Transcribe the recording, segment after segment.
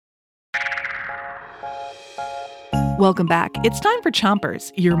Welcome back. It's time for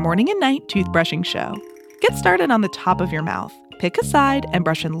Chompers, your morning and night toothbrushing show. Get started on the top of your mouth. Pick a side and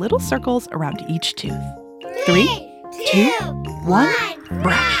brush in little circles around each tooth. 3, 2, 1,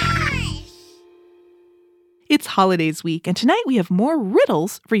 brush. It's holidays week, and tonight we have more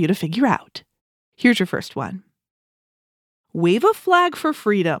riddles for you to figure out. Here's your first one. Wave a flag for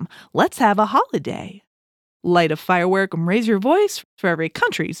freedom. Let's have a holiday. Light a firework and raise your voice for every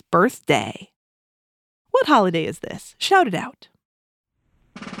country's birthday. What holiday is this? Shout it out.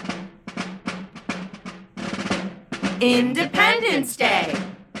 Independence Day.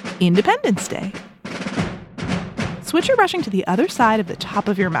 Independence Day. Switch your brushing to the other side of the top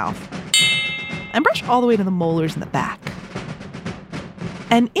of your mouth and brush all the way to the molars in the back.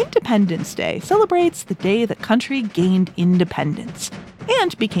 And Independence Day celebrates the day the country gained independence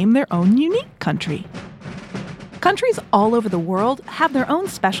and became their own unique country. Countries all over the world have their own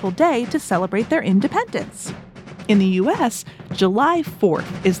special day to celebrate their independence. In the U.S., July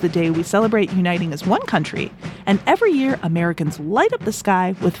 4th is the day we celebrate uniting as one country, and every year Americans light up the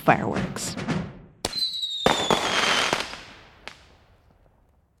sky with fireworks.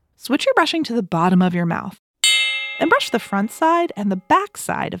 Switch your brushing to the bottom of your mouth and brush the front side and the back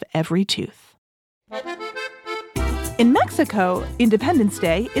side of every tooth. In Mexico, Independence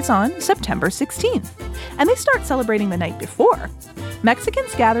Day is on September 16th, and they start celebrating the night before.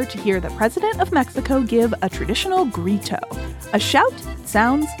 Mexicans gather to hear the President of Mexico give a traditional grito. A shout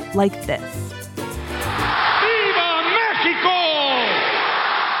sounds like this. ¡Viva México!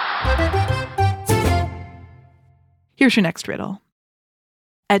 Here's your next riddle.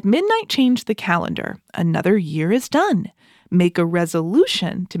 At midnight, change the calendar. Another year is done. Make a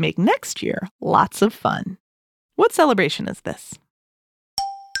resolution to make next year lots of fun. What celebration is this?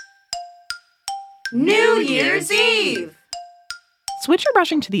 New Year's Eve. Switch your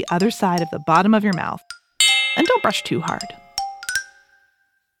brushing to the other side of the bottom of your mouth, and don't brush too hard.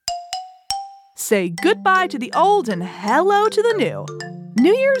 Say goodbye to the old and hello to the new.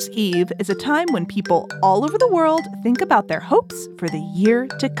 New Year's Eve is a time when people all over the world think about their hopes for the year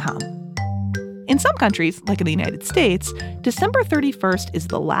to come. In some countries, like in the United States, December 31st is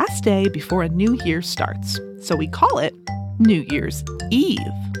the last day before a new year starts, so we call it New Year's Eve.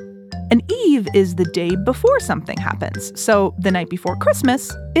 An eve is the day before something happens, so the night before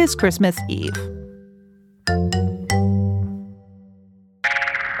Christmas is Christmas Eve.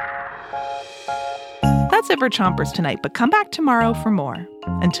 That's it for Chompers tonight, but come back tomorrow for more.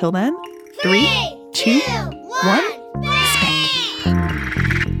 Until then, 3, 2, 1, spit.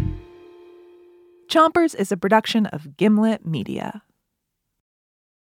 Chompers is a production of Gimlet Media.